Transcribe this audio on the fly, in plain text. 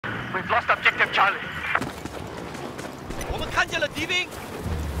We've lost objective Charlie. 我们看见了敌兵。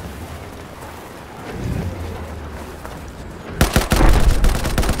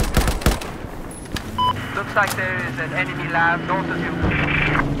 Looks like there is an enemy lab north of you.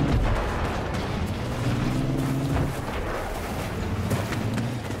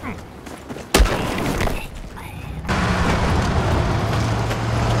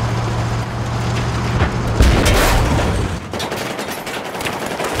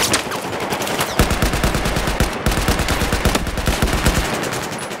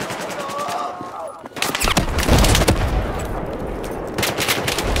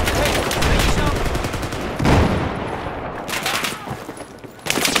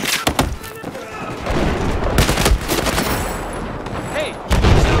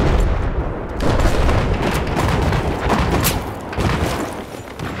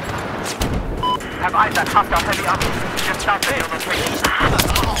 Have eyes on hostile heavy armor. Just south of your location.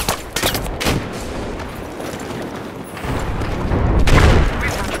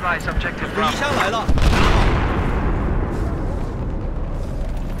 We've neutralized objective Bravo. 敌枪来了，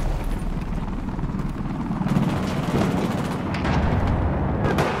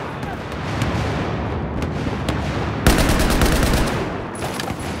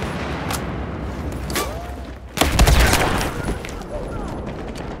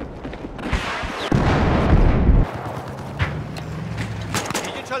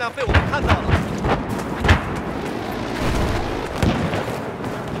敌军车辆被我们看到了。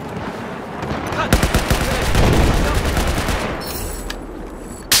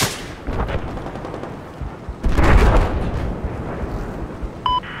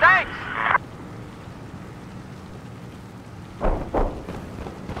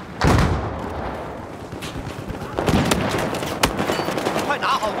 快拿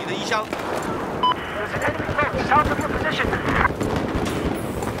好你的衣箱！ There's an enemy boat south of your position.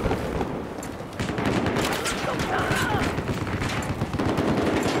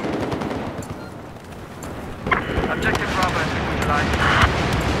 Objective Bravo has been neutralized.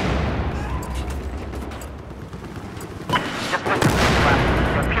 Just west of this map,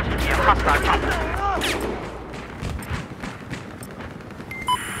 there appears to be a hostile chopper.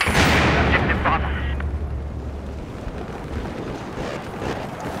 Objective Bravo.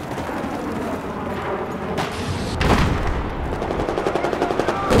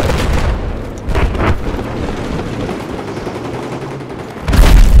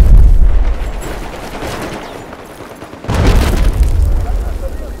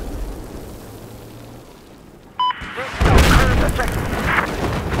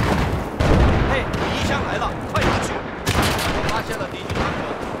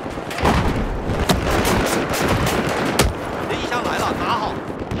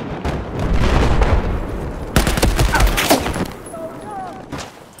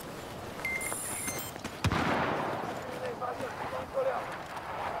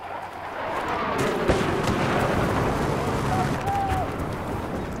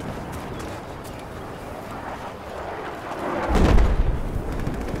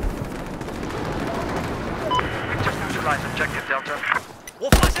 Objective Delta. 我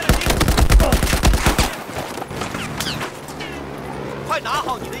发现了敌！快拿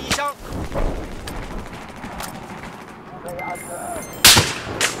好你的衣箱！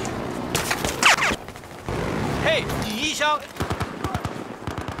嘿，你衣箱！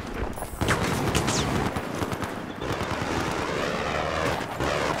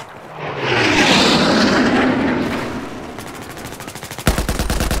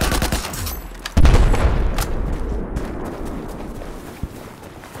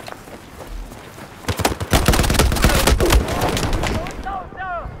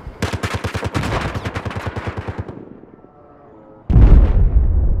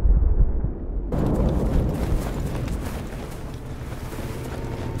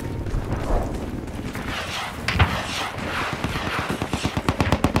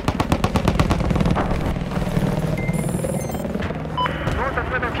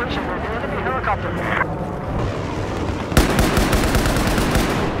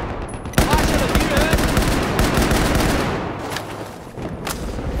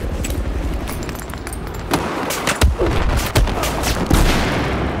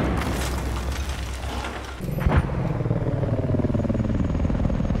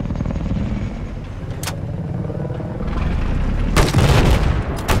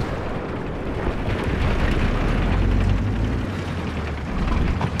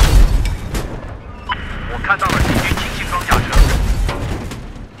看到了敌军轻型装甲车。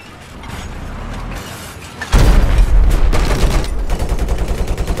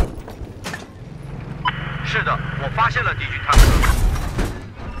是的，我发现了敌军坦克。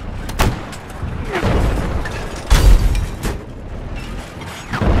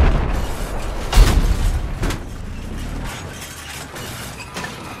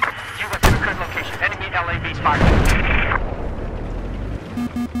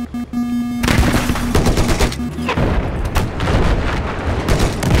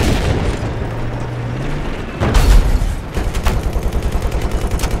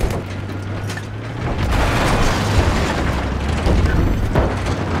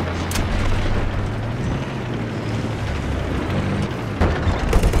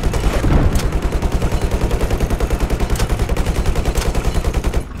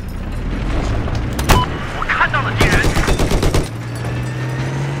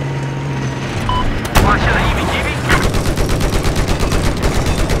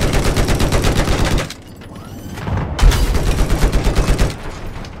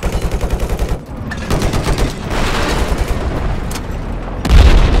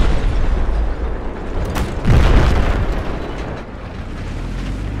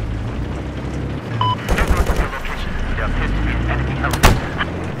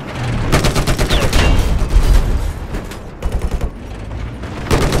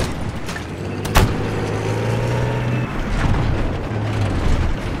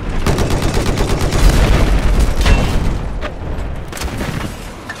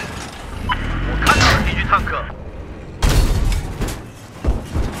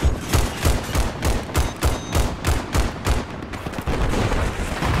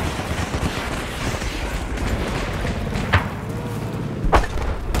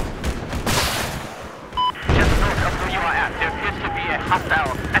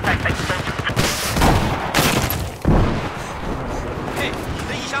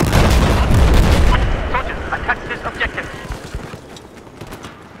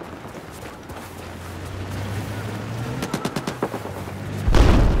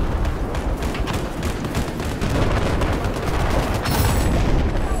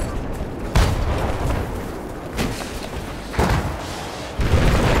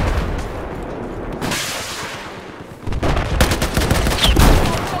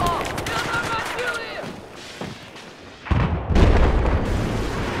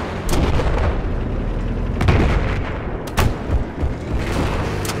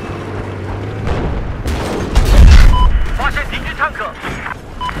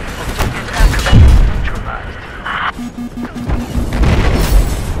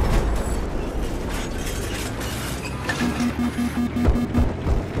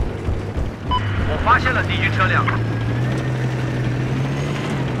发现了敌军车辆。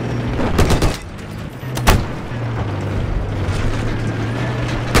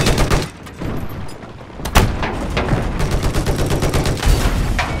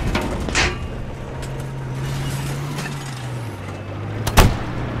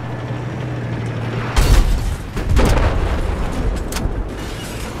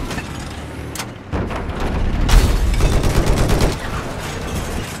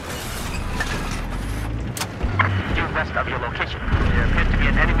 West of your location. There appears to be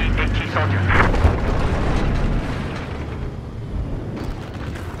an enemy HE soldier.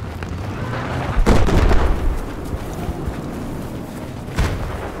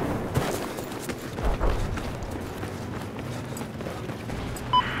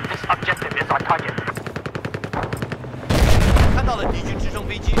 This objective is on target. 看到了敌军直升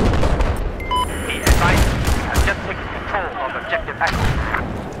飞机。 Be advised, we have just taken control of objective Echo.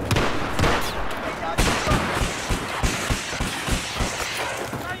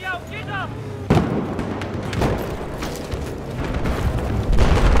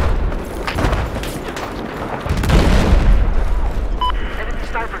 Enemy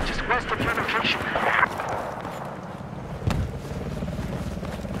sniper just west of your location.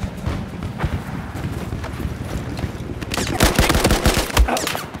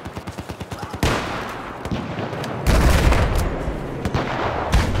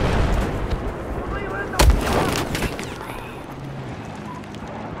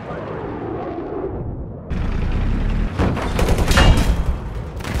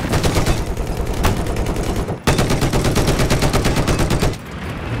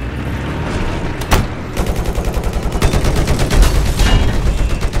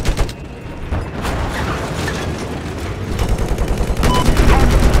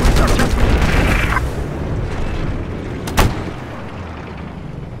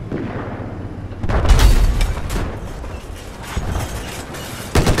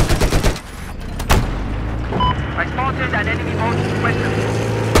 I spotted an enemy boat west of me.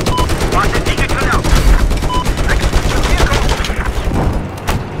 发现敌军车辆。Execute vehicle.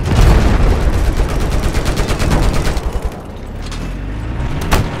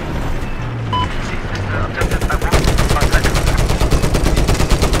 Seize the objective at once. Contact.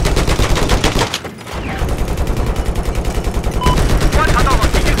 观察到了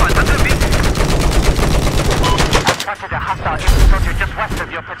敌军反坦克兵。Spotted a hostile infantry soldier Just west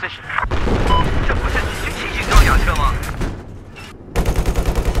of your position. 这不是敌军轻型装甲车吗？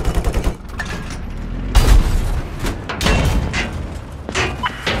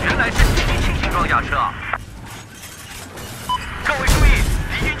原来是敌军轻型装甲车啊！各位注意，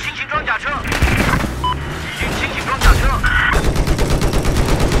敌军轻型装甲车！敌军轻型装甲车！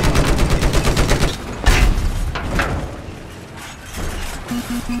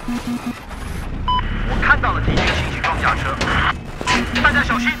我看到了敌军轻型装甲车，大家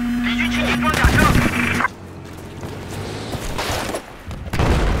小心，敌军轻型装甲车！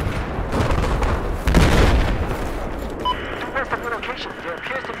 There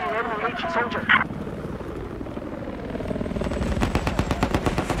appears to be an enemy agent soldier.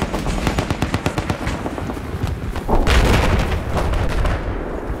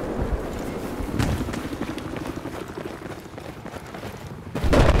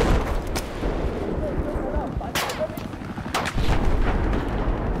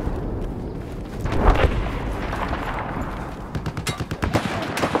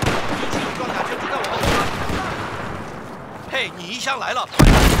 Hey, 你一箱来了。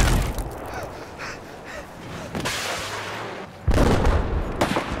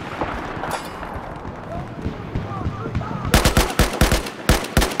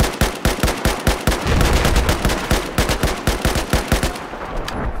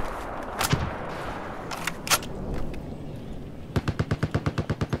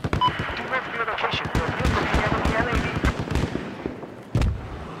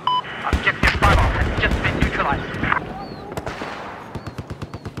 Objective Bravo has just been neutralized.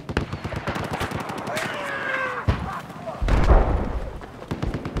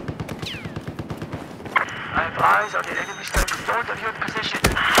 I have eyes on the enemy stand north of your position.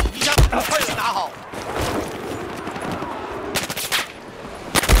 一箱快点拿好。